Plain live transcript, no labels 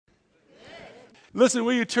Listen,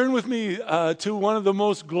 will you turn with me to one of the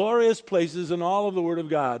most glorious places in all of the Word of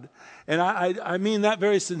God? And I mean that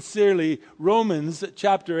very sincerely, Romans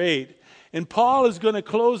chapter 8. And Paul is going to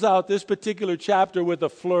close out this particular chapter with a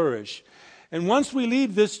flourish. And once we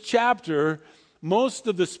leave this chapter, most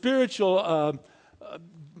of the spiritual,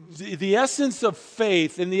 the essence of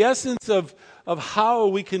faith and the essence of how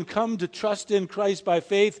we can come to trust in Christ by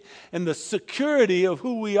faith and the security of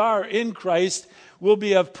who we are in Christ will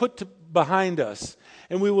be put behind us.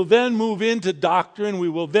 And we will then move into doctrine. We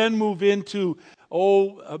will then move into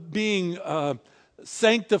being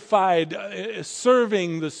sanctified,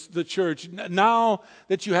 serving the church. Now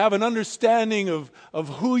that you have an understanding of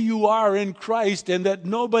who you are in Christ and that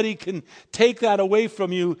nobody can take that away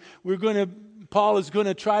from you, Paul is going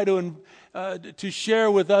to try to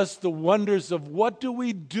share with us the wonders of what do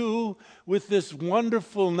we do with this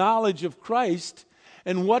wonderful knowledge of Christ,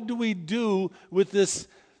 and what do we do with this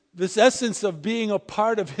essence of being a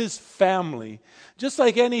part of His family. Just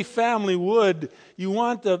like any family would, you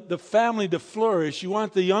want the family to flourish. You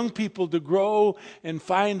want the young people to grow and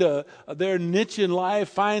find their niche in life,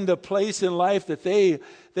 find a place in life that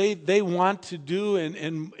they want to do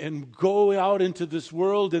and go out into this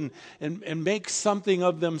world and make something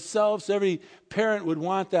of themselves. Every parent would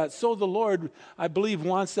want that. So the Lord, I believe,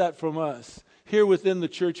 wants that from us here within the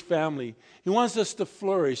church family. He wants us to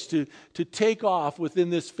flourish, to take off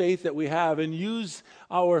within this faith that we have and use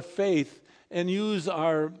our faith and use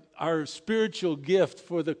our spiritual gift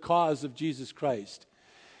for the cause of Jesus Christ.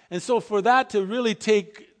 And so for that to really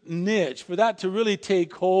take niche, for that to really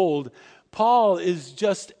take hold, Paul is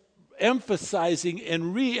just emphasizing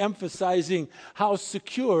and re-emphasizing how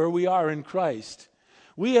secure we are in Christ.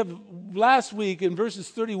 We have, last week in verses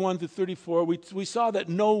 31 to 34, we saw that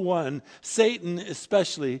no one, Satan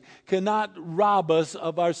especially, cannot rob us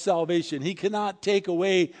of our salvation. He cannot take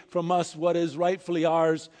away from us what is rightfully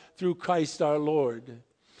ours through Christ our Lord.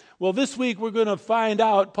 Well, this week we're going to find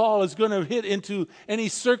out, Paul is going to hit into any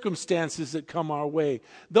circumstances that come our way.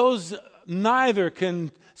 Those neither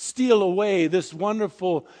can steal away this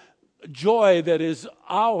wonderful joy that is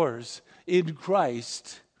ours in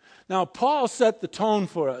Christ. Now, Paul set the tone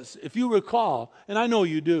for us. If you recall, and I know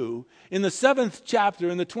you do, in the 7th chapter,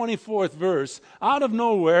 in the 24th verse, out of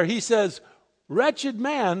nowhere, he says, "Wretched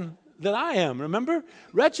man that I am." Remember?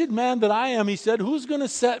 "Wretched man that I am," he said, "who's going to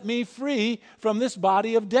set me free from this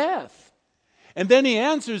body of death?" And then he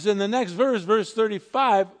answers in the next verse, verse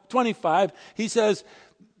 25, he says,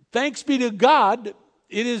 "Thanks be to God,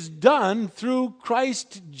 it is done through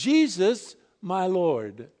Christ Jesus my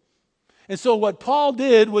Lord." And so what Paul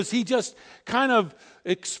did was he just kind of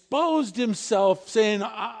exposed himself, saying,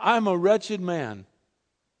 I'm a wretched man.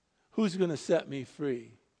 Who's going to set me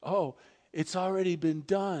free? Oh, it's already been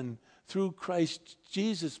done through Christ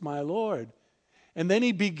Jesus my Lord. And then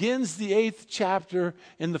he begins the 8th chapter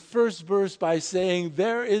in the first verse by saying,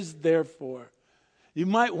 there is therefore. You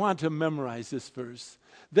might want to memorize this verse.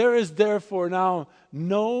 There is therefore now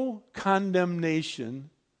no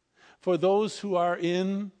condemnation for those who are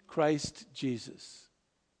in Christ Jesus.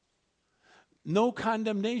 No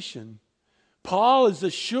condemnation. Paul is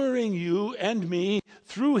assuring you and me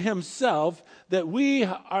through himself that we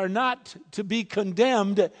are not to be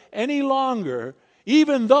condemned any longer,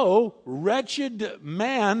 even though, wretched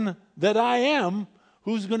man that I am,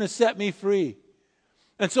 who's going to set me free?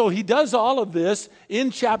 And so he does all of this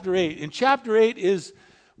in chapter 8. And chapter 8 is,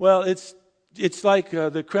 well, it's like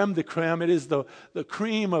the creme de creme. It is the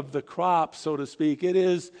cream of the crop, so to speak. It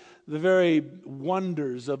is the very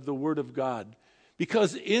wonders of the Word of God.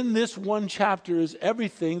 Because in this one chapter is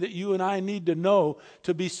everything that you and I need to know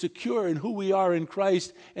to be secure in who we are in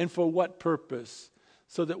Christ and for what purpose,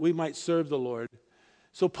 so that we might serve the Lord.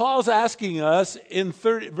 So Paul's asking us in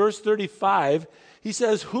verse 35, he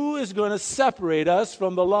says, who is going to separate us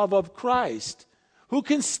from the love of Christ? Who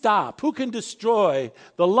can stop? Who can destroy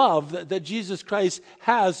the love that Jesus Christ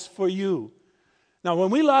has for you? Now,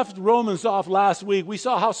 when we left Romans off last week, we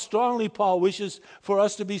saw how strongly Paul wishes for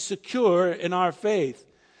us to be secure in our faith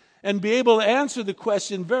and be able to answer the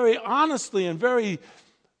question very honestly and very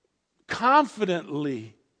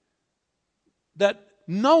confidently that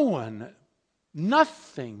no one,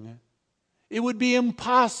 nothing, it would be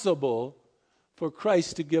impossible for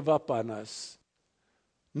Christ to give up on us.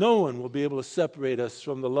 No one will be able to separate us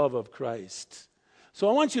from the love of Christ. So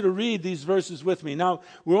I want you to read these verses with me. Now,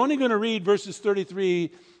 we're only going to read verses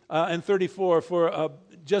 33 and 34 for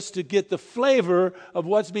just to get the flavor of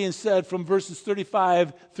what's being said from verses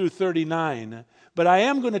 35 through 39. But I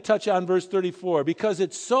am going to touch on verse 34 because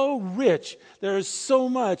it's so rich. There is so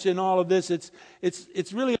much in all of this.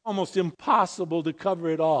 It's really almost impossible to cover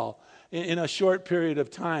it all in a short period of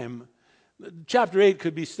time. Chapter 8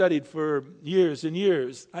 could be studied for years and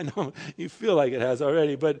years. I know you feel like it has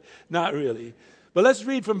already, but not really. But let's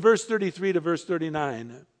read from verse 33 to verse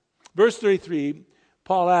 39. Verse 33,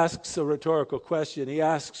 Paul asks a rhetorical question. He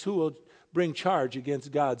asks, who will bring charge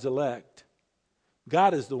against God's elect?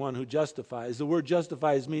 God is the one who justifies. The word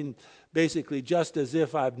justifies means basically just as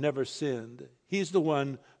if I've never sinned. He's the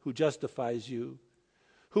one who justifies you.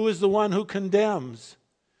 Who is the one who condemns?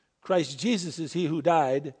 Christ Jesus is he who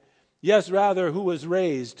died. Yes, rather, who was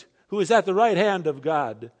raised, who is at the right hand of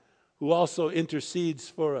God, who also intercedes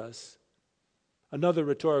for us. Another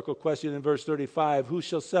rhetorical question in verse 35, who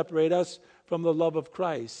shall separate us from the love of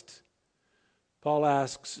Christ? Paul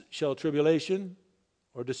asks, shall tribulation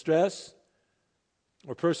or distress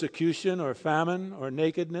or persecution or famine or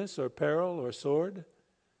nakedness or peril or sword?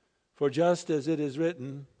 For just as it is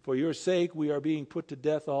written, for your sake we are being put to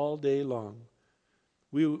death all day long.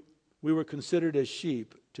 We were considered as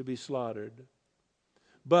sheep to be slaughtered.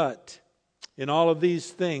 But in all of these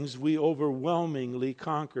things we overwhelmingly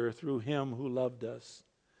conquer through him who loved us.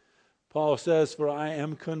 Paul says, for I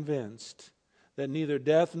am convinced that neither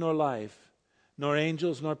death nor life, nor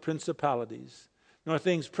angels nor principalities, nor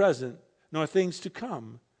things present, nor things to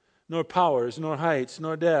come, nor powers, nor heights,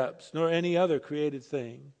 nor depths, nor any other created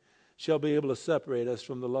thing shall be able to separate us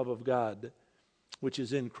from the love of God, which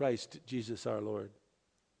is in Christ Jesus our Lord.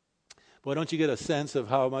 Boy, don't you get a sense of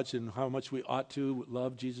how much we ought to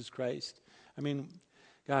love Jesus Christ? I mean,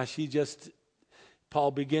 gosh,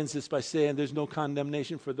 Paul begins this by saying there's no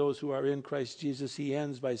condemnation for those who are in Christ Jesus. He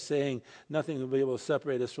ends by saying nothing will be able to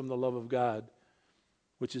separate us from the love of God,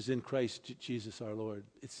 which is in Christ Jesus our Lord.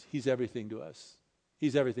 He's everything to us.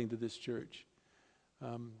 He's everything to this church.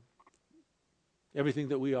 Everything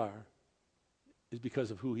that we are is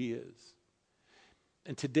because of who he is.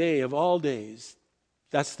 And today, of all days,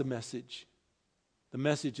 that's the message. The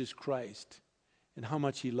message is Christ and how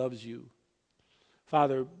much he loves you.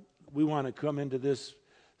 Father, we want to come into this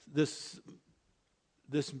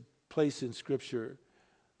place in Scripture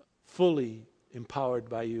fully empowered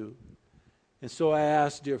by you. And so I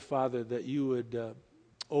ask, dear Father, that you would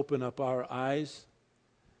open up our eyes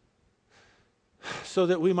so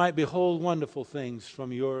that we might behold wonderful things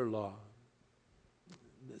from your law.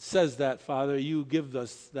 It says that, Father, you give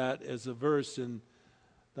us that as a verse in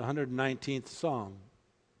the 119th Psalm.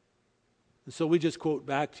 And so we just quote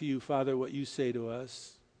back to you, Father, what you say to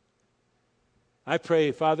us. I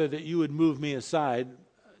pray, Father, that you would move me aside.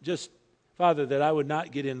 Just, Father, that I would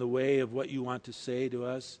not get in the way of what you want to say to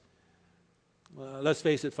us. Let's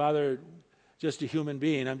face it, Father, just a human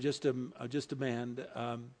being. I'm just a man.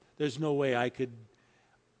 There's no way I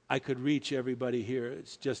could reach everybody here.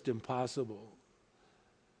 It's just impossible.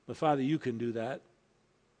 But Father, you can do that.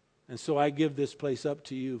 And so I give this place up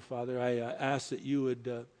to you, Father. I ask that you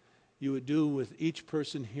would do with each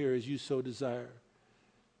person here as you so desire.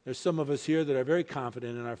 There's some of us here that are very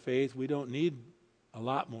confident in our faith. We don't need a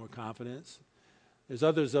lot more confidence. There's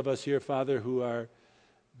others of us here, Father, who are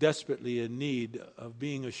desperately in need of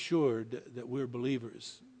being assured that we're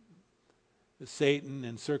believers. That Satan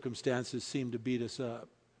and circumstances seem to beat us up.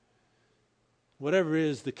 Whatever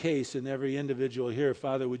is the case in every individual here,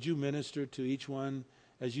 Father, would you minister to each one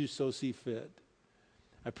as you so see fit?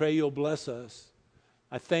 I pray you'll bless us.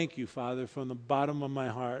 I thank you, Father, from the bottom of my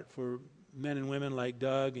heart for men and women like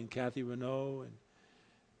Doug and Kathy Renault and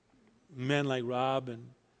men like Rob and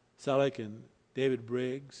Selleck and David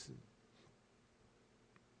Briggs.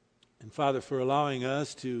 And Father, for allowing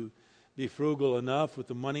us to be frugal enough with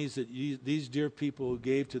the monies that these dear people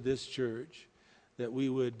gave to this church, that we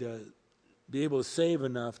would be able to save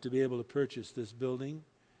enough to be able to purchase this building.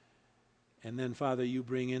 And then, Father, you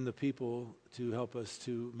bring in the people to help us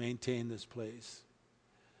to maintain this place.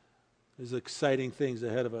 There's exciting things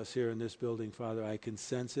ahead of us here in this building, Father. I can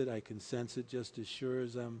sense it. I can sense it just as sure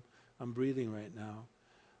as I'm breathing right now.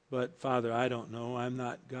 But, Father, I don't know. I'm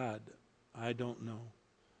not God. I don't know.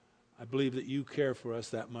 I believe that you care for us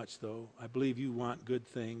that much, though. I believe you want good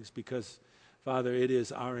things because, Father, it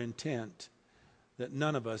is our intent that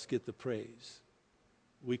none of us get the praise.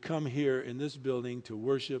 We come here in this building to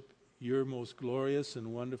worship your most glorious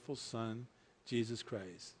and wonderful Son, Jesus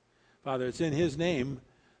Christ. Father, it's in his name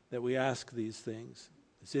that we ask these things.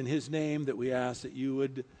 It's in his name that we ask that you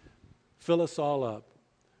would fill us all up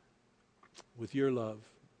with your love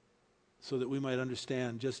so that we might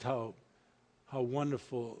understand just how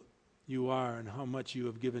wonderful you are and how much you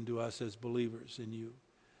have given to us as believers in you.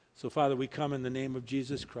 So, Father, we come in the name of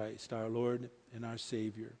Jesus Christ, our Lord and our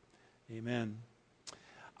Savior. Amen.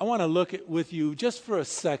 I want to look with you just for a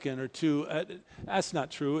second or two. That's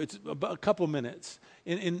not true. It's about a couple minutes.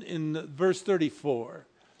 In verse 34.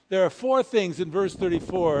 There are four things in verse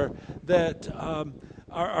 34 that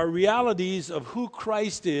are realities of who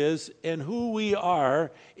Christ is and who we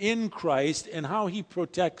are in Christ and how he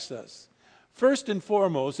protects us. First and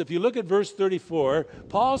foremost, if you look at verse 34,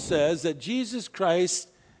 Paul says that Jesus Christ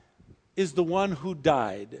is the one who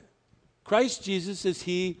died. Christ Jesus is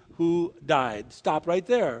he who died. Stop right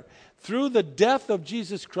there. Through the death of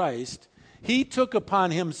Jesus Christ, he took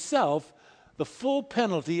upon himself the full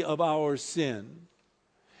penalty of our sin.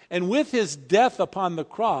 And with his death upon the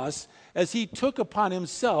cross, as he took upon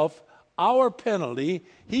himself our penalty,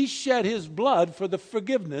 he shed his blood for the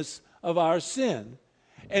forgiveness of our sin.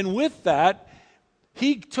 And with that,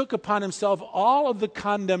 he took upon himself all of the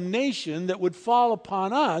condemnation that would fall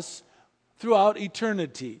upon us throughout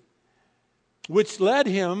eternity, which led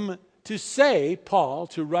him to say, Paul,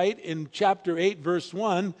 to write in chapter 8, verse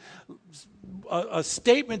 1, a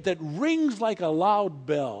statement that rings like a loud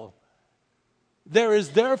bell. There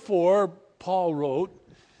is therefore, Paul wrote,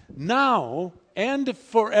 now and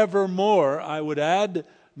forevermore, I would add,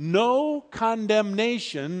 no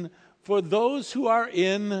condemnation for those who are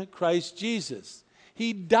in Christ Jesus.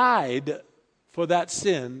 He died for that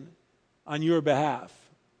sin on your behalf.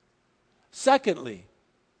 Secondly,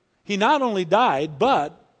 he not only died,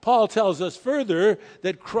 but Paul tells us further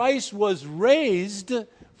that Christ was raised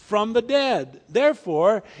from the dead.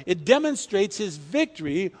 Therefore, it demonstrates his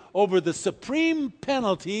victory over the supreme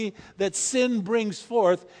penalty that sin brings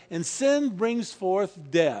forth, and sin brings forth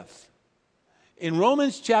death. In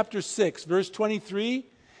Romans chapter 6, verse 23,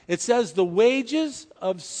 it says the wages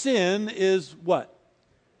of sin is what?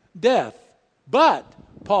 Death. But,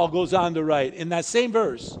 Paul goes on to write in that same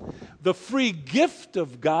verse, the free gift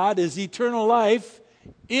of God is eternal life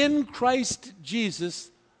in Christ Jesus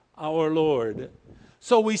our Lord.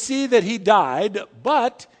 So we see that he died,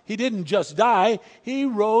 but he didn't just die, he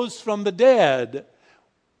rose from the dead.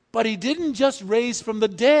 But he didn't just raise from the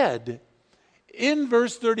dead. In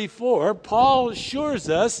verse 34, Paul assures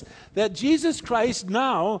us that Jesus Christ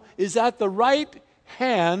now is at the right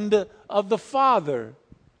hand of the Father.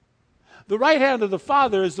 The right hand of the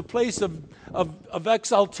Father is the place of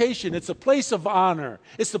exaltation. It's a place of honor.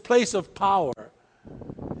 It's the place of power.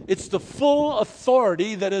 It's the full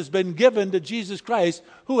authority that has been given to Jesus Christ,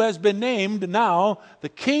 who has been named now the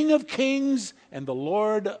King of Kings and the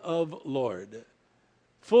Lord of Lords.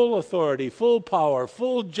 Full authority, full power,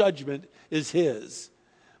 full judgment is his.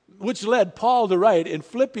 Which led Paul to write in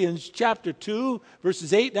Philippians chapter 2,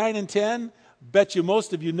 verses 8, 9, and 10. Bet you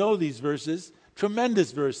most of you know these verses.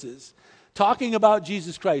 Tremendous verses. Talking about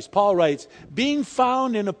Jesus Christ, Paul writes, being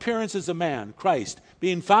found in appearance as a man, Christ,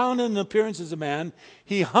 being found in appearance as a man,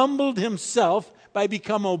 he humbled himself by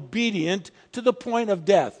becoming obedient to the point of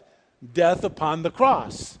death, death upon the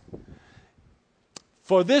cross.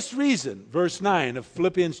 For this reason, verse 9 of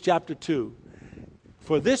Philippians chapter 2,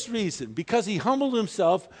 for this reason, because he humbled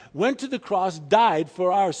himself, went to the cross, died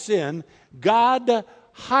for our sin, God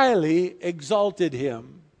highly exalted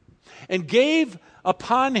him and gave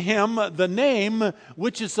upon him the name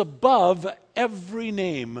which is above every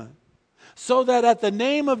name, so that at the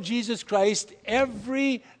name of Jesus Christ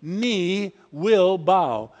every knee will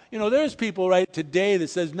bow. You know, there's people right today that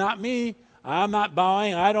says, not me, I'm not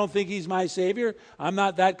bowing, I don't think he's my Savior, I'm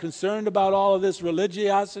not that concerned about all of this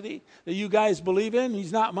religiosity that you guys believe in,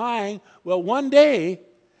 he's not mine. Well, one day,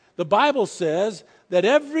 the Bible says that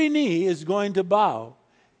every knee is going to bow.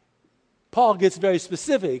 Paul gets very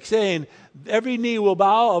specific, saying every knee will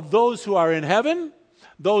bow of those who are in heaven,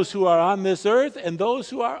 those who are on this earth, and those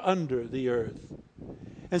who are under the earth.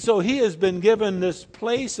 And so he has been given this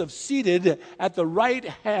place of seated at the right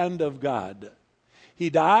hand of God. He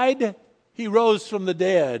died, he rose from the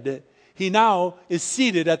dead. He now is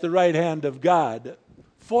seated at the right hand of God.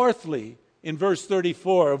 Fourthly, in verse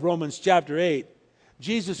 34 of Romans chapter 8,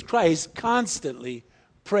 Jesus Christ constantly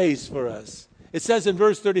prays for us. It says in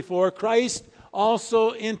verse 34, Christ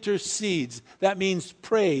also intercedes. That means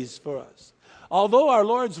prays for us. Although our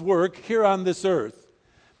Lord's work here on this earth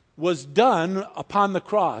was done upon the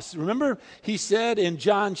cross. Remember, he said in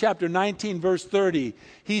John chapter 19, verse 30,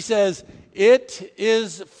 he says, it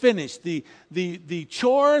is finished. The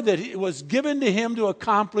chore that was given to him to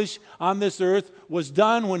accomplish on this earth was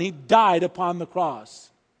done when he died upon the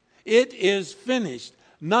cross. It is finished.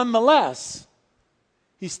 Nonetheless,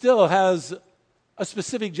 he still has a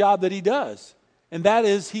specific job that he does, and that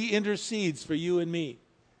is he intercedes for you and me.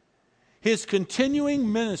 His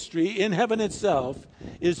continuing ministry in heaven itself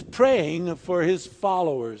is praying for his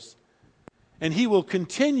followers. And he will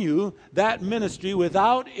continue that ministry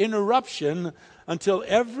without interruption until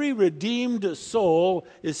every redeemed soul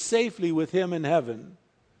is safely with him in heaven.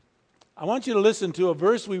 I want you to listen to a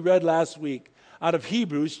verse we read last week out of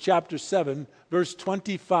Hebrews chapter 7, verse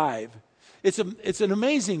 25. It's an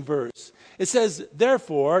amazing verse. It says,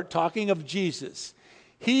 therefore, talking of Jesus,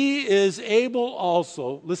 he is able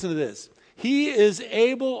also, listen to this, he is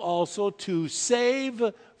able also to save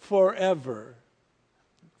forever.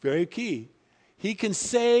 Very key. He can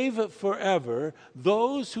save forever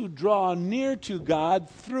those who draw near to God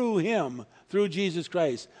through him, through Jesus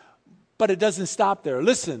Christ. But it doesn't stop there.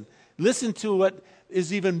 Listen to what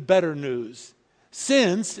is even better news.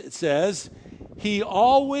 Since, it says, he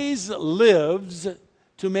always lives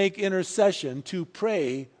to make intercession, to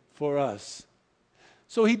pray for us.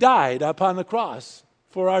 So he died upon the cross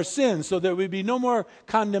for our sins, so there would be no more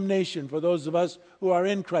condemnation for those of us who are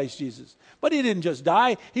in Christ Jesus. But he didn't just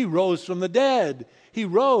die, he rose from the dead. He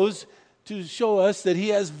rose to show us that he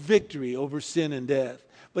has victory over sin and death.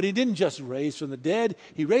 But he didn't just raise from the dead,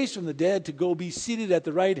 he raised from the dead to go be seated at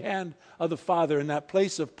the right hand of the Father in that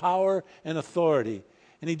place of power and authority.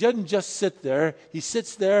 And he doesn't just sit there, he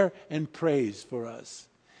sits there and prays for us.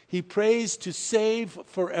 He prays to save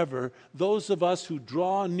forever those of us who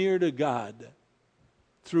draw near to God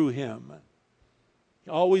through him.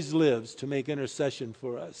 He always lives to make intercession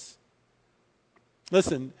for us.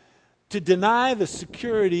 Listen, to deny the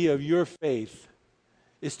security of your faith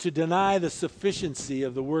is to deny the sufficiency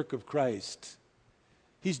of the work of Christ.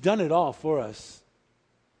 He's done it all for us.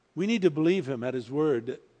 We need to believe him at his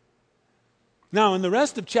word. Now, in the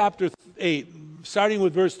rest of chapter 8, starting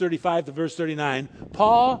with verse 35 to verse 39,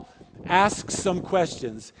 Paul asks some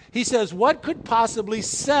questions. He says, what could possibly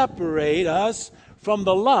separate us from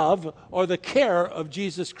the love or the care of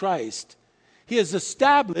Jesus Christ? He has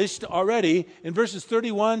established already in verses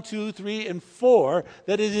 31, 2, 3, and 4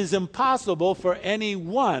 that it is impossible for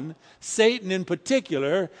anyone, Satan in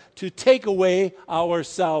particular, to take away our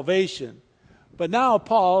salvation. But now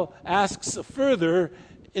Paul asks a further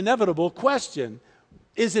inevitable question.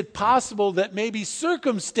 Is it possible that maybe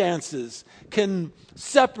circumstances can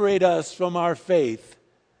separate us from our faith?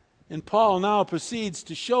 And Paul now proceeds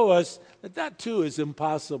to show us that that too is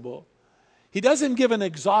impossible. He doesn't give an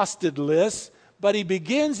exhausted list, but he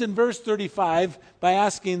begins in verse 35 by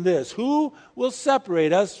asking this: who will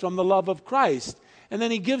separate us from the love of Christ? And then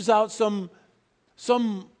he gives out some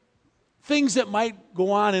things that might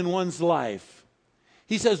go on in one's life.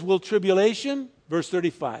 He says, will tribulation, verse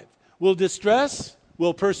 35, will distress,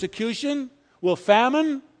 will persecution, will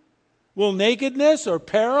famine, will nakedness or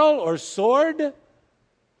peril or sword?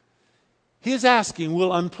 He is asking,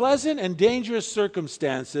 will unpleasant and dangerous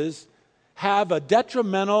circumstances have a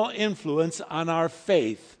detrimental influence on our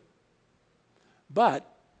faith?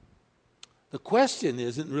 But the question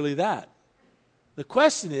isn't really that. The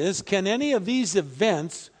question is, can any of these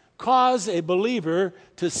events cause a believer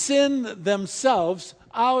to sin themselves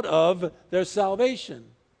out of their salvation?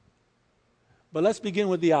 But let's begin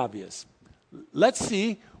with the obvious. Let's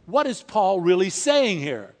see, what is Paul really saying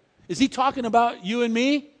here? Is he talking about you and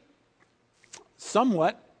me?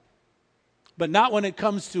 Somewhat. But not when it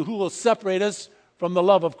comes to who will separate us from the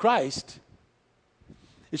love of Christ.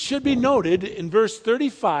 It should be noted in verse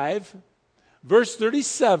 35, verse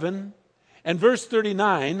 37, and verse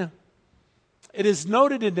 39, it is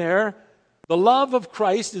noted in there, the love of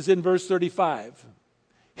Christ is in verse 35.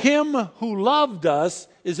 Him who loved us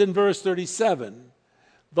is in verse 37.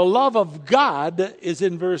 The love of God is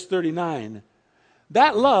in verse 39.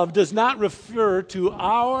 That love does not refer to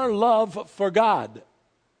our love for God.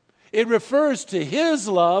 It refers to his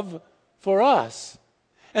love for us.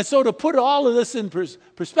 And so to put all of this in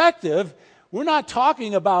perspective, we're not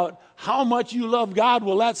talking about how much you love God,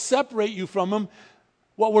 will that separate you from him?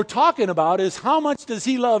 What we're talking about is how much does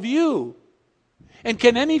he love you? And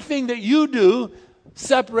can anything that you do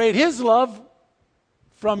separate his love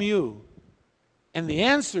from you? And the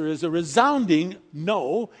answer is a resounding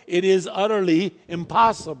no. It is utterly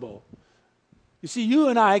impossible. You see, you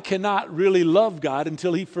and I cannot really love God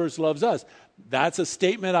until he first loves us. That's a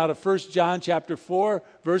statement out of 1 John chapter 4,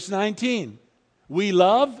 verse 19. We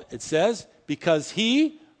love, it says, because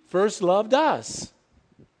he first loved us.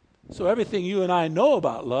 So everything you and I know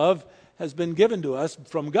about love has been given to us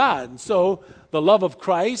from God. And so the love of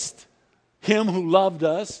Christ, him who loved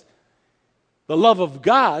us, the love of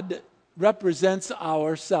God represents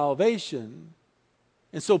our salvation.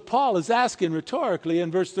 And so Paul is asking rhetorically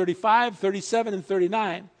in verse 35, 37, and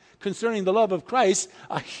 39, concerning the love of Christ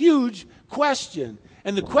a huge question.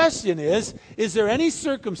 And the question is there any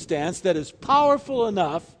circumstance that is powerful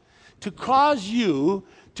enough to cause you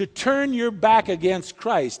to turn your back against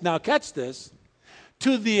Christ? Now catch this.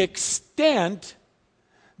 To the extent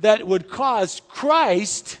that it would cause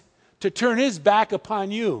Christ to turn his back upon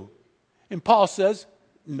you. And Paul says,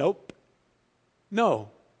 nope. No.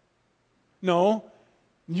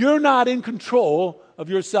 You're not in control of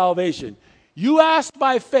your salvation. You asked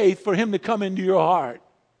by faith for him to come into your heart.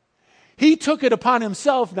 He took it upon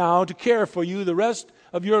himself now to care for you the rest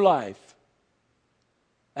of your life.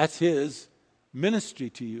 That's his ministry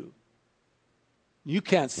to you. You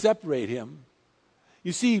can't separate him.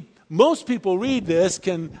 You see, most people read this,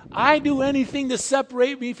 can I do anything to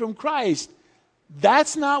separate me from Christ?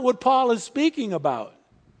 That's not what Paul is speaking about.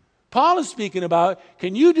 Paul is speaking about,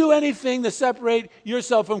 can you do anything to separate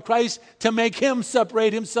yourself from Christ to make him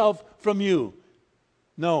separate himself from you?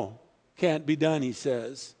 No, can't be done, he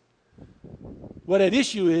says. What at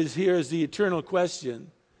issue is here is the eternal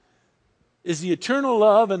question. Is the eternal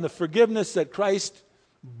love and the forgiveness that Christ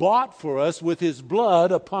bought for us with his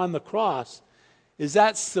blood upon the cross, is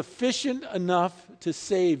that sufficient enough to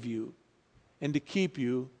save you and to keep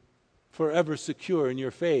you forever secure in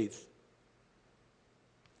your faith?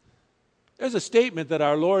 There's a statement that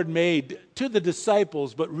our Lord made to the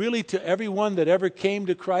disciples, but really to everyone that ever came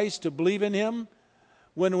to Christ to believe in him,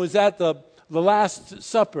 when it was at the Last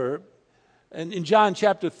Supper. And in John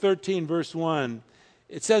chapter 13, verse 1,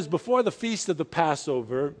 it says, before the feast of the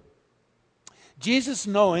Passover, Jesus,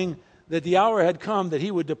 knowing that the hour had come that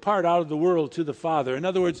he would depart out of the world to the Father. In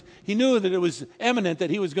other words, he knew that it was imminent that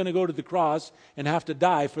he was going to go to the cross and have to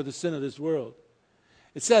die for the sin of this world.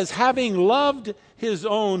 It says, having loved his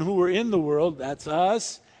own who were in the world, that's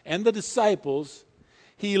us and the disciples,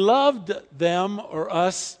 he loved them or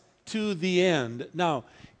us to the end. Now,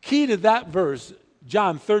 key to that verse,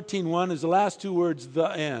 John 13:1, is the last two words, the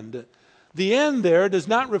end. The end there does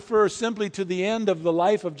not refer simply to the end of the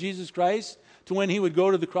life of Jesus Christ, to when he would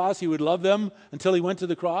go to the cross, he would love them until he went to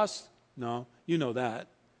the cross. No, you know that.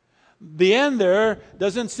 The end there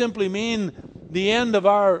doesn't simply mean the end of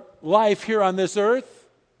our life here on this earth.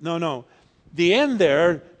 No. The end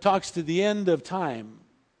there talks to the end of time,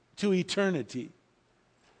 to eternity,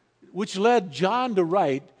 which led John to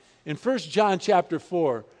write in 1 John chapter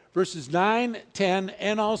 4, verses 9, 10,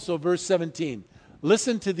 and also verse 17.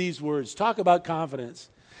 Listen to these words. Talk about confidence.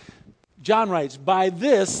 John writes, by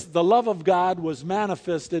this the love of God was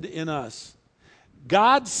manifested in us.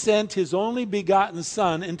 God sent his only begotten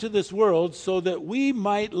Son into this world so that we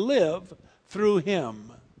might live through him.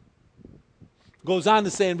 Goes on to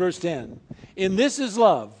say in verse 10, in this is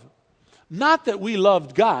love, not that we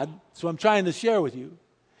loved God, so I'm trying to share with you,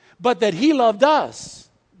 but that he loved us.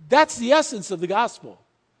 That's the essence of the gospel.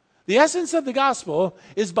 The essence of the gospel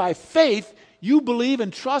is by faith you believe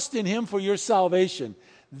and trust in him for your salvation.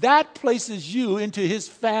 That places you into his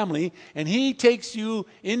family, and he takes you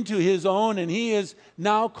into his own, and he has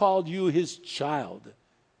now called you his child.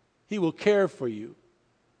 He will care for you.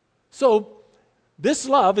 So, this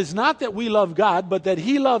love is not that we love God, but that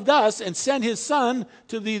he loved us and sent his Son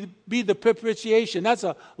to be the propitiation. That's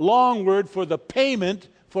a long word for the payment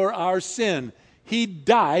for our sin. He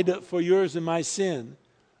died for yours and my sin.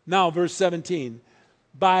 Now, verse 17.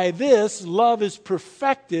 By this, love is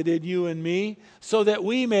perfected in you and me, so that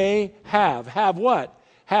we may have what?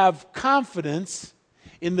 Have confidence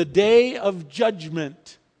in the day of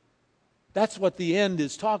judgment. That's what the end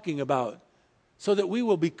is talking about. So that we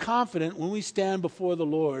will be confident when we stand before the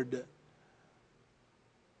Lord.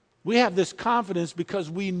 We have this confidence because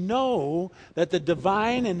we know that the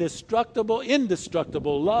divine and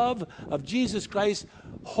indestructible love of Jesus Christ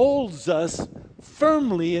holds us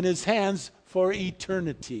firmly in his hands for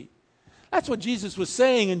eternity. That's what Jesus was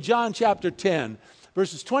saying in John chapter 10,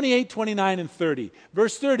 verses 28, 29, and 30.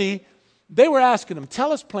 Verse 30, they were asking him,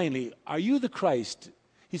 tell us plainly, are you the Christ?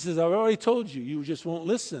 He says, I've already told you, you just won't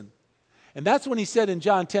listen. And that's when he said in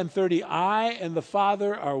John 10:30, I and the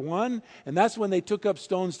Father are one. And that's when they took up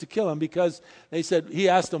stones to kill him, because they said, he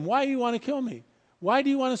asked them, why do you want to kill me? Why do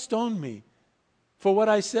you want to stone me? For what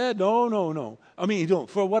I said? No. I mean,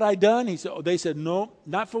 for what I done? They said, no,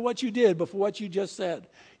 not for what you did, but for what you just said.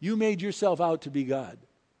 You made yourself out to be God.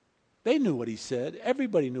 They knew what he said.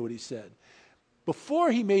 Everybody knew what he said.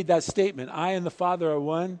 Before he made that statement, I and the Father are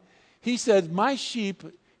one, he said, my sheep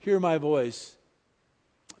hear my voice.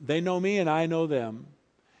 They know me and I know them.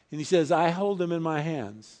 And he says, I hold them in my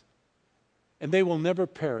hands, and they will never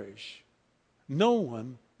perish. No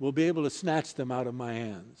one will be able to snatch them out of my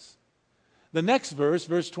hands. The next verse,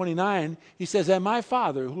 verse 29, he says, and my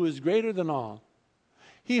Father, who is greater than all,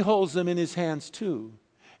 He holds them in his hands too.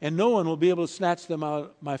 And no one will be able to snatch them out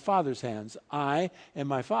of my Father's hands. I and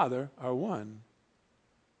my Father are one.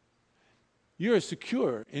 You're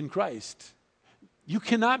secure in Christ. You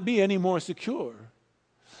cannot be any more secure.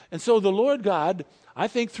 And so the Lord God, I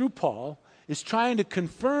think through Paul, is trying to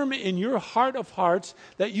confirm in your heart of hearts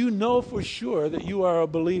that you know for sure that you are a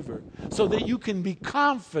believer, so that you can be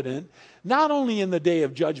confident not only in the day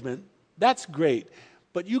of judgment, that's great,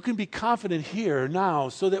 but you can be confident here now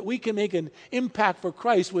so that we can make an impact for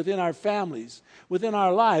Christ within our families, within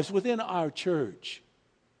our lives, within our church.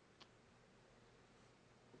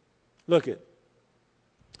 Look it.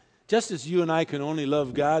 Just as you and I can only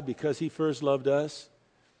love God because he first loved us,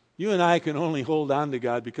 you and I can only hold on to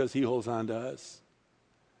God because he holds on to us.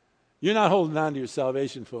 You're not holding on to your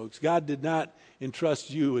salvation, folks. God did not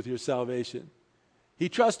entrust you with your salvation. He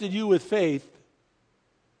trusted you with faith,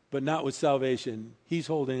 but not with salvation. He's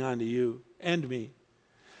holding on to you and me.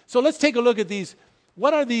 So let's take a look at these.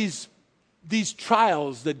 What are these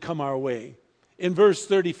trials that come our way? In verse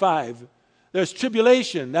 35, there's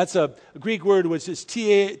tribulation. That's a Greek word which is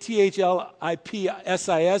T-H-L-I-P-S-I-S.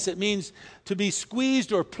 It means to be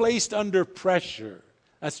squeezed or placed under pressure.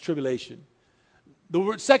 That's tribulation.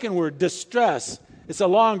 The second word, distress. It's a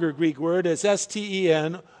longer Greek word. It's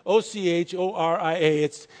S-T-E-N-O-C-H-O-R-I-A.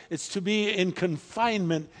 It's to be in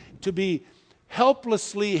confinement, to be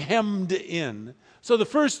helplessly hemmed in. So the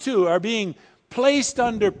first two are being placed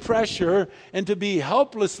under pressure and to be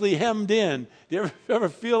helplessly hemmed in. Do you ever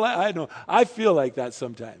feel like, I know, I feel like that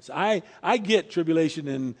sometimes. I get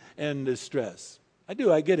tribulation and distress. I do,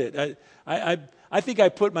 I get it. I think I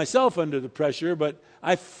put myself under the pressure, but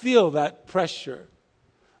I feel that pressure.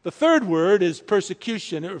 The third word is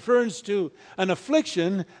persecution. It refers to an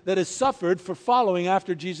affliction that is suffered for following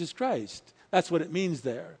after Jesus Christ. That's what it means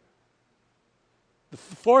there. The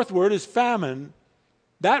fourth word is famine.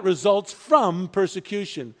 That results from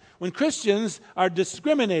persecution. When Christians are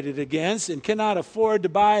discriminated against and cannot afford to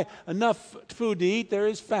buy enough food to eat, there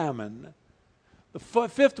is famine. The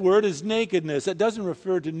fifth word is nakedness. That doesn't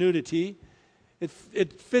refer to nudity. It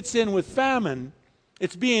fits in with famine.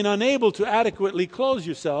 It's being unable to adequately clothe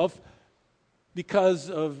yourself because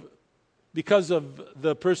of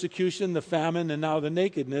the persecution, the famine, and now the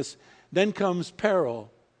nakedness. Then comes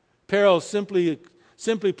peril. Peril simply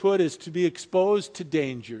put is to be exposed to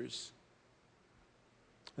dangers.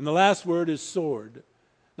 And the last word is sword.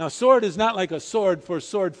 Now, sword is not like a sword for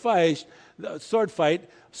sword fight.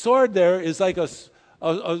 Sword there is like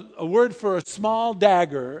a word for a small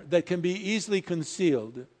dagger that can be easily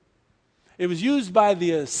concealed. It was used by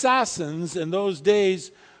the assassins in those days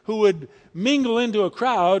who would mingle into a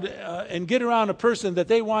crowd and get around a person that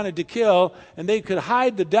they wanted to kill, and they could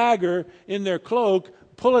hide the dagger in their cloak,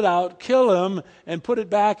 pull it out, kill him, and put it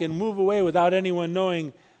back and move away without anyone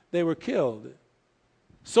knowing they were killed.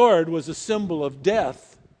 Sword was a symbol of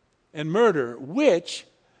death and murder, which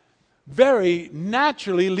very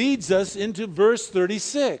naturally leads us into verse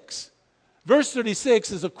 36. Verse 36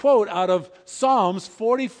 is a quote out of Psalms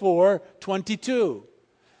 44:22.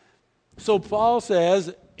 So Paul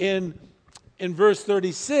says in verse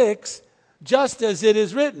 36, just as it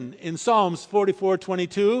is written in Psalms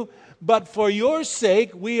 44:22, but for your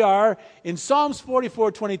sake we are, in Psalms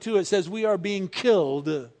 44:22 it says we are being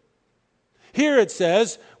killed. Here it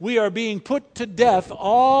says we are being put to death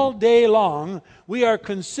all day long. We are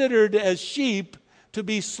considered as sheep to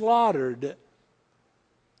be slaughtered.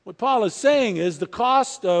 What Paul is saying is the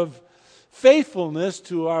cost of faithfulness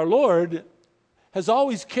to our Lord has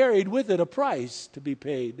always carried with it a price to be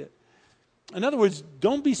paid. In other words,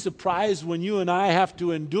 don't be surprised when you and I have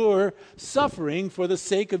to endure suffering for the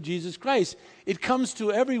sake of Jesus Christ. It comes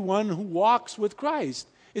to everyone who walks with Christ.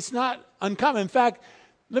 It's not uncommon. In fact,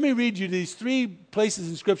 let me read you these three places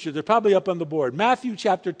in Scripture. They're probably up on the board. Matthew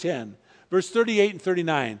chapter 10, verse 38 and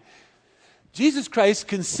 39. Jesus Christ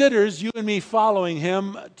considers you and me following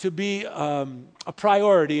him to be a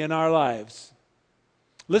priority in our lives.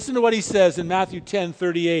 Listen to what he says in Matthew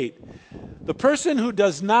 10:38. The person who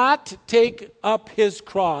does not take up his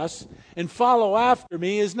cross and follow after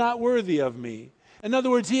me is not worthy of me. In other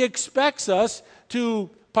words, he expects us to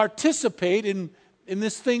participate in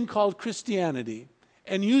this thing called Christianity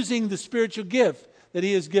and using the spiritual gift that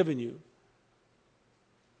he has given you.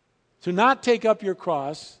 To not take up your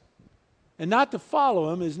cross and not to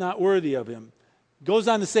follow him is not worthy of him. Goes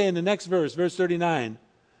on to say in the next verse, verse 39,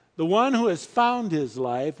 the one who has found his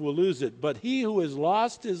life will lose it, but he who has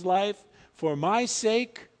lost his life for my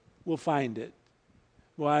sake will find it.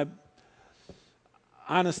 Well,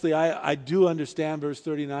 honestly, I do understand verse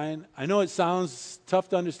 39. I know it sounds tough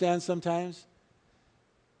to understand sometimes.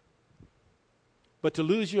 But to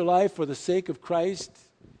lose your life for the sake of Christ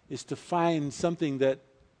is to find something that,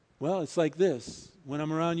 well, it's like this when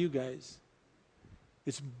I'm around you guys.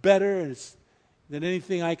 It's better than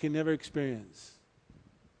anything I can ever experience.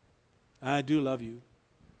 I do love you.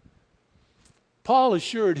 Paul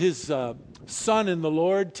assured his son in the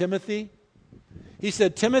Lord, Timothy. He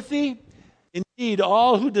said, Timothy, indeed,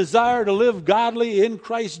 all who desire to live godly in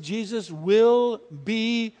Christ Jesus will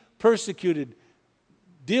be persecuted.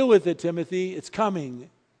 Deal with it, Timothy. It's coming.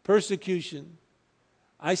 Persecution.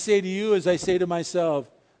 I say to you as I say to myself,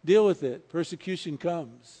 deal with it. Persecution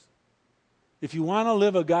comes. If you want to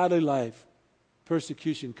live a godly life,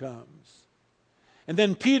 persecution comes. And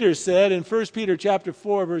then Peter said in 1 Peter chapter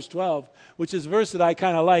 4, verse 12, which is a verse that I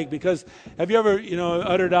kind of like, because have you ever,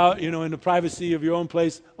 uttered out, in the privacy of your own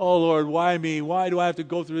place, oh Lord, why me? Why do I have to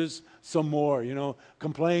go through this some more?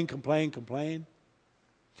 Complain, complain, complain.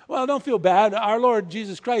 Well, don't feel bad. Our Lord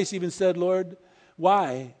Jesus Christ even said, Lord,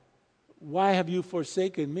 why? Why have you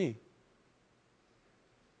forsaken me?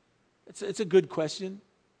 It's a good question.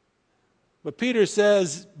 But Peter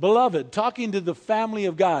says, beloved, talking to the family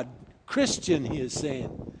of God, Christian, he is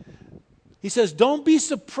saying. He says, don't be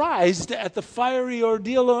surprised at the fiery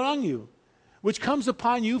ordeal among you, which comes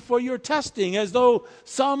upon you for your testing, as though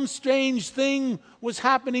some strange thing was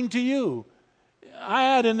happening to you. I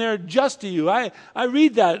add in there, just to you. I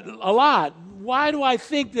read that a lot. Why do I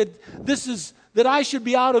think that that I should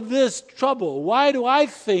be out of this trouble? Why do I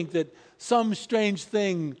think that some strange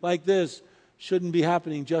thing like this shouldn't be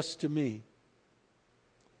happening just to me?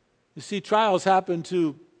 You see, trials happen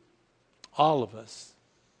to all of us.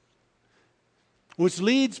 Which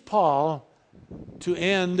leads Paul to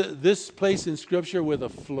end this place in Scripture with a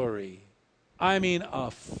flurry. I mean a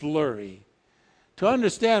flurry. To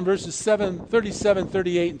understand verses 37,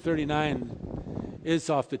 38, and 39 is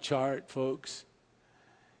off the chart, folks.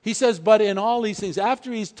 He says, but in all these things,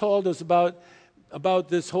 after he's told us about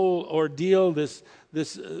this whole ordeal, this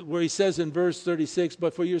where he says in verse 36,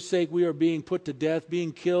 but for your sake we are being put to death,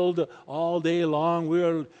 being killed all day long. We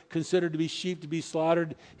are considered to be sheep to be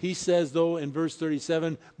slaughtered. He says, though, in verse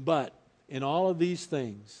 37, but in all of these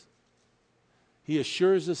things, he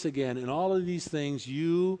assures us again, in all of these things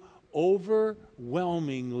you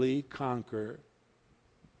overwhelmingly conquer.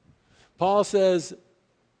 Paul says,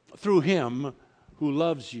 through him who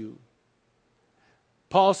loves you.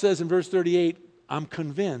 Paul says in verse 38, I'm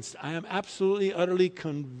convinced. I am absolutely, utterly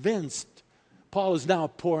convinced. Paul is now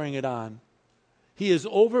pouring it on. He is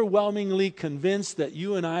overwhelmingly convinced that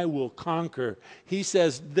you and I will conquer. He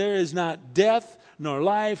says there is not death, nor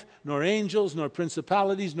life, nor angels, nor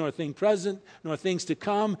principalities, nor thing present, nor things to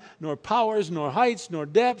come, nor powers, nor heights, nor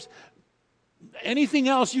depths. Anything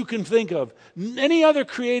else you can think of, any other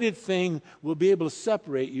created thing will be able to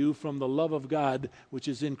separate you from the love of God, which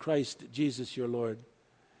is in Christ Jesus your Lord.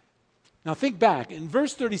 Now think back. In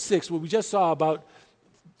verse 36, what we just saw about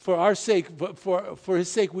for our sake, for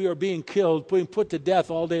his sake we are being killed, being put to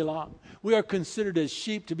death all day long. We are considered as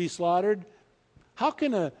sheep to be slaughtered. How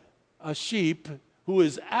can a sheep who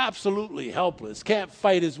is absolutely helpless, can't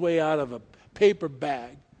fight his way out of a paper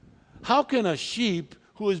bag, how can a sheep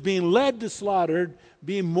who is being led to slaughter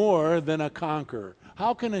be more than a conqueror?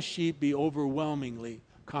 How can a sheep be overwhelmingly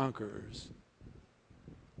conquerors?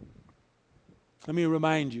 Let me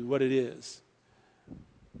remind you what it is.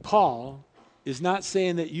 Paul is not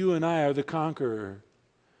saying that you and I are the conqueror.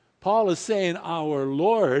 Paul is saying our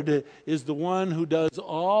Lord is the one who does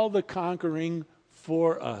all the conquering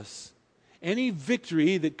for us. Any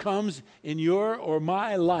victory that comes in your or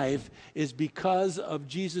my life is because of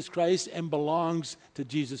Jesus Christ and belongs to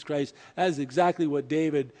Jesus Christ. That is exactly what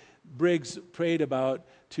David Briggs prayed about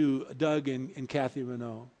to Doug and Kathy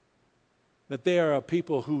Renault. That they are a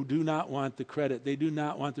people who do not want the credit. They do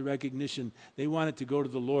not want the recognition. They want it to go to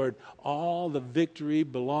the Lord. All the victory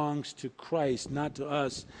belongs to Christ, not to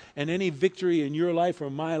us. And any victory in your life or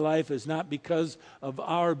my life is not because of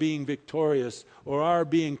our being victorious or our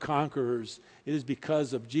being conquerors. It is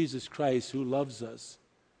because of Jesus Christ who loves us.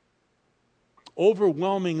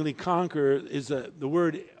 Overwhelmingly conquer is the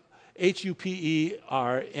word H-U-P-E-R-N-I-K-A-O.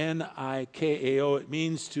 It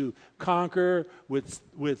means to conquer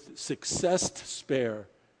with success to spare.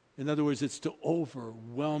 In other words, it's to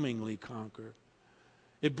overwhelmingly conquer.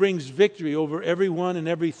 It brings victory over everyone and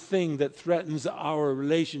everything that threatens our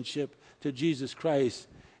relationship to Jesus Christ.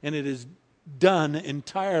 And it is done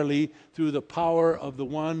entirely through the power of the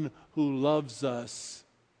one who loves us,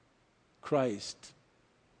 Christ.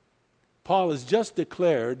 Paul has just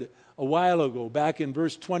declared a while ago, back in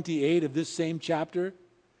verse 28 of this same chapter,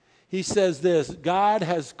 he says this: God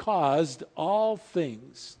has caused all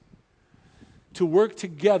things to work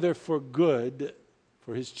together for good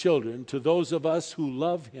for his children, to those of us who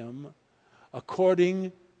love him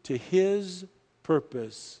according to his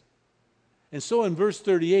purpose. And so in verse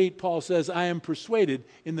 38, Paul says, I am persuaded.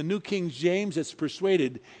 In the New King James, it's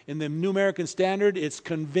persuaded. In the New American Standard, it's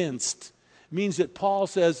convinced. It means that Paul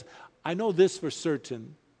says, I know this for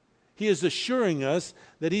certain. He is assuring us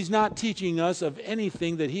that he's not teaching us of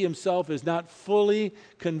anything that he himself is not fully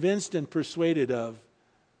convinced and persuaded of.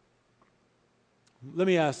 Let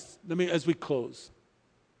me as we close.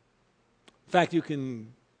 In fact, you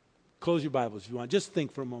can close your Bibles if you want. Just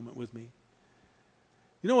think for a moment with me.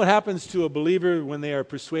 You know what happens to a believer when they are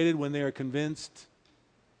persuaded, when they are convinced?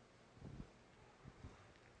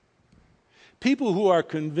 People who are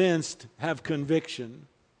convinced have conviction.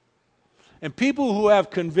 And people who have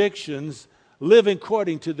convictions live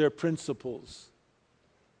according to their principles.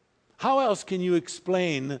 How else can you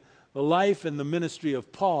explain the life and the ministry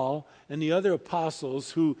of Paul and the other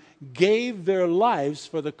apostles who gave their lives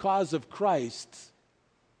for the cause of Christ?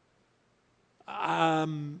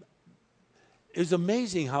 It's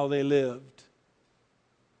amazing how they lived.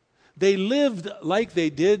 They lived like they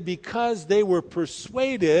did because they were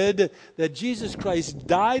persuaded that Jesus Christ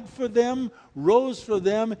died for them, rose for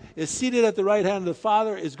them, is seated at the right hand of the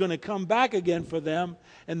Father, is going to come back again for them,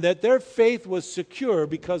 and that their faith was secure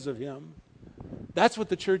because of him. That's what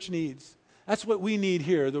the church needs. That's what we need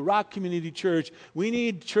here, the Rock Community Church. We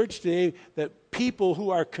need church today that people who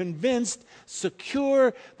are convinced,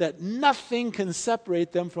 secure, that nothing can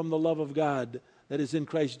separate them from the love of God that is in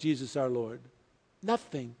Christ Jesus our Lord.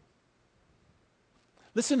 Nothing.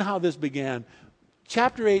 Listen how this began.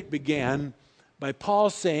 Chapter 8 began by Paul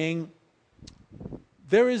saying,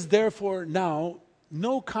 there is therefore now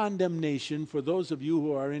no condemnation for those of you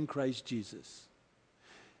who are in Christ Jesus.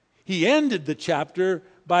 He ended the chapter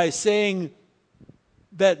by saying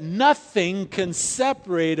that nothing can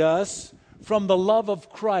separate us from the love of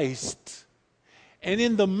Christ. And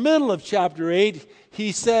in the middle of chapter 8,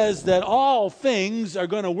 he says that all things are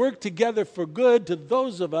going to work together for good to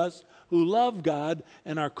those of us who love God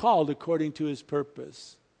and are called according to his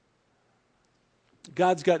purpose.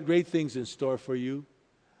 God's got great things in store for you.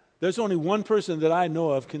 There's only one person that I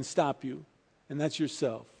know of can stop you, and that's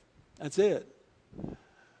yourself. That's it.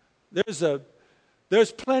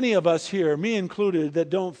 There's plenty of us here, me included, that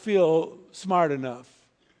don't feel smart enough.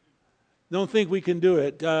 Don't think we can do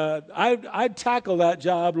it. I'd tackle that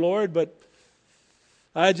job, Lord, but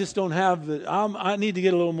I just don't have I need to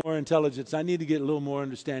get a little more intelligence. I need to get a little more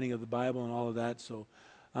understanding of the Bible and all of that, so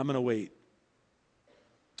I'm going to wait.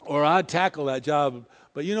 Or I'd tackle that job,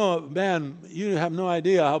 but you know, man, you have no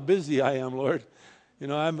idea how busy I am, Lord. You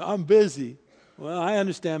know, I'm busy. Well, I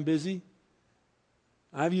understand busy.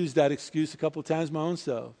 I've used that excuse a couple of times my own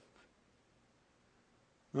self.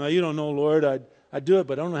 Well, you don't know, Lord, I'd do it,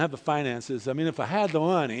 but I don't have the finances. I mean, if I had the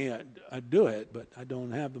money, I'd do it, but I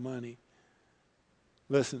don't have the money.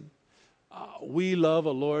 Listen, we love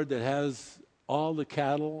a Lord that has all the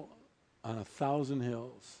cattle on 1,000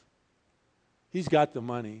 hills. He's got the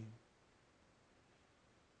money.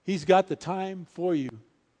 He's got the time for you.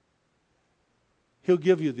 He'll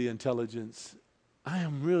give you the intelligence.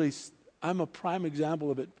 I'm a prime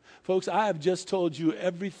example of it. Folks, I have just told you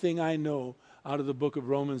everything I know out of the book of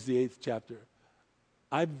Romans, the 8th chapter.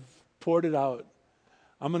 I've poured it out.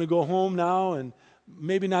 I'm going to go home now, and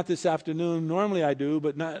maybe not this afternoon. Normally I do,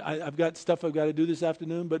 but I've got stuff I've got to do this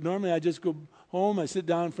afternoon. But normally I just go home, I sit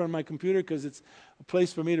down in front of my computer because it's a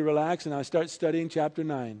place for me to relax, and I start studying chapter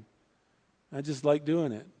 9. I just like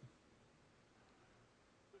doing it.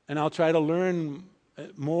 And I'll try to learn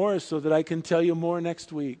more so that I can tell you more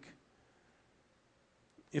next week.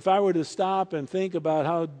 If I were to stop and think about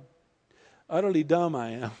how utterly dumb I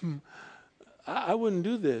am, I wouldn't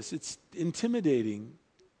do this. It's intimidating.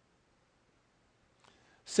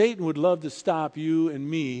 Satan would love to stop you and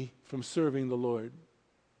me from serving the Lord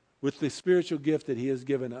with the spiritual gift that he has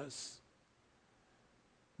given us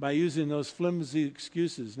by using those flimsy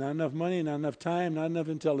excuses. Not enough money, not enough time, not enough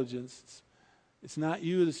intelligence. It's not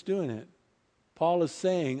you that's doing it. Paul is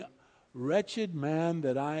saying, wretched man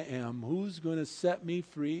that I am, who's going to set me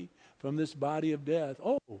free from this body of death?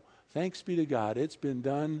 Oh, thanks be to God. It's been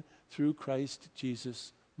done through Christ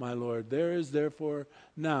Jesus, my Lord. There is therefore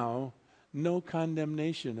now no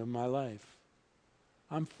condemnation of my life.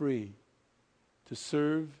 I'm free to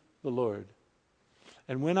serve the Lord.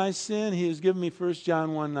 And when I sin, he has given me 1 John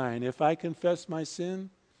 1:9. If I confess my sin,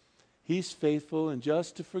 he's faithful and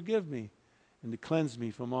just to forgive me and to cleanse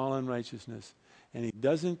me from all unrighteousness. And he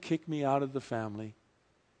doesn't kick me out of the family.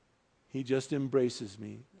 He just embraces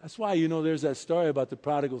me. That's why, there's that story about the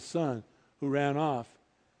prodigal son who ran off.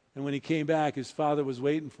 And when he came back, his father was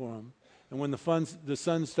waiting for him. And when the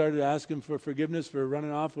son started asking for forgiveness for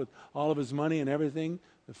running off with all of his money and everything,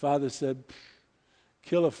 the father said,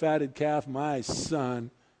 kill a fatted calf, my son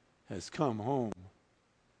has come home.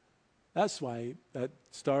 That's why that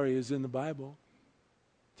story is in the Bible,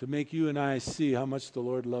 to make you and I see how much the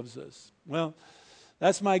Lord loves us. Well,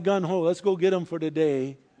 that's my gun hole. Let's go get them for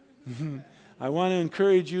today. I want to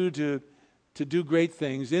encourage you to do great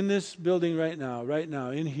things in this building right now,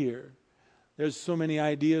 in here. There's so many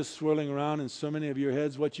ideas swirling around in so many of your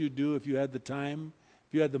heads, what you'd do if you had the time,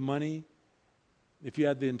 if you had the money, if you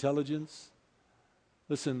had the intelligence.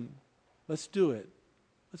 Listen, let's do it.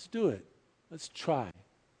 Let's do it. Let's try.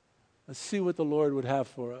 Let's see what the Lord would have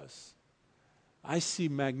for us. I see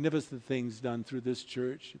magnificent things done through this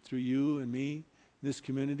church, through you and me, this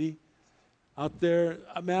community. Out there,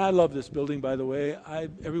 I love this building, by the way.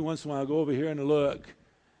 Every once in a while I go over here and look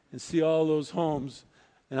and see all those homes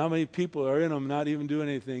and how many people are in them not even doing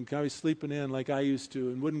anything, kind of sleeping in like I used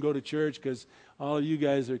to, and wouldn't go to church because all of you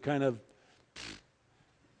guys are kind of,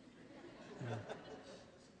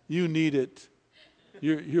 you need it.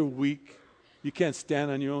 You're weak. You can't stand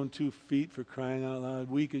on your own 2 feet, for crying out loud,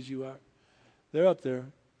 weak as you are. They're up there.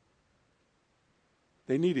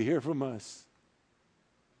 They need to hear from us.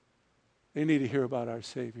 They need to hear about our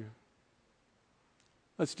Savior.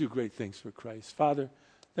 Let's do great things for Christ. Father,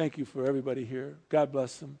 thank you for everybody here. God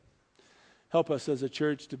bless them. Help us as a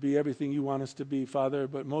church to be everything you want us to be, Father,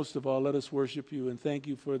 but most of all, let us worship you and thank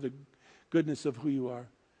you for the goodness of who you are.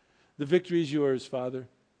 The victory is yours, Father.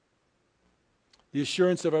 The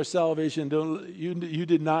assurance of our salvation, you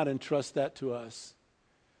did not entrust that to us.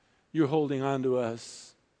 You're holding on to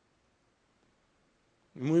us.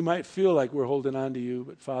 And we might feel like we're holding on to you,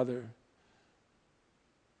 but Father,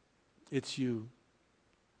 it's you.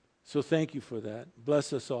 So thank you for that.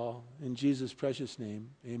 Bless us all. In Jesus' precious name,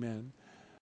 amen.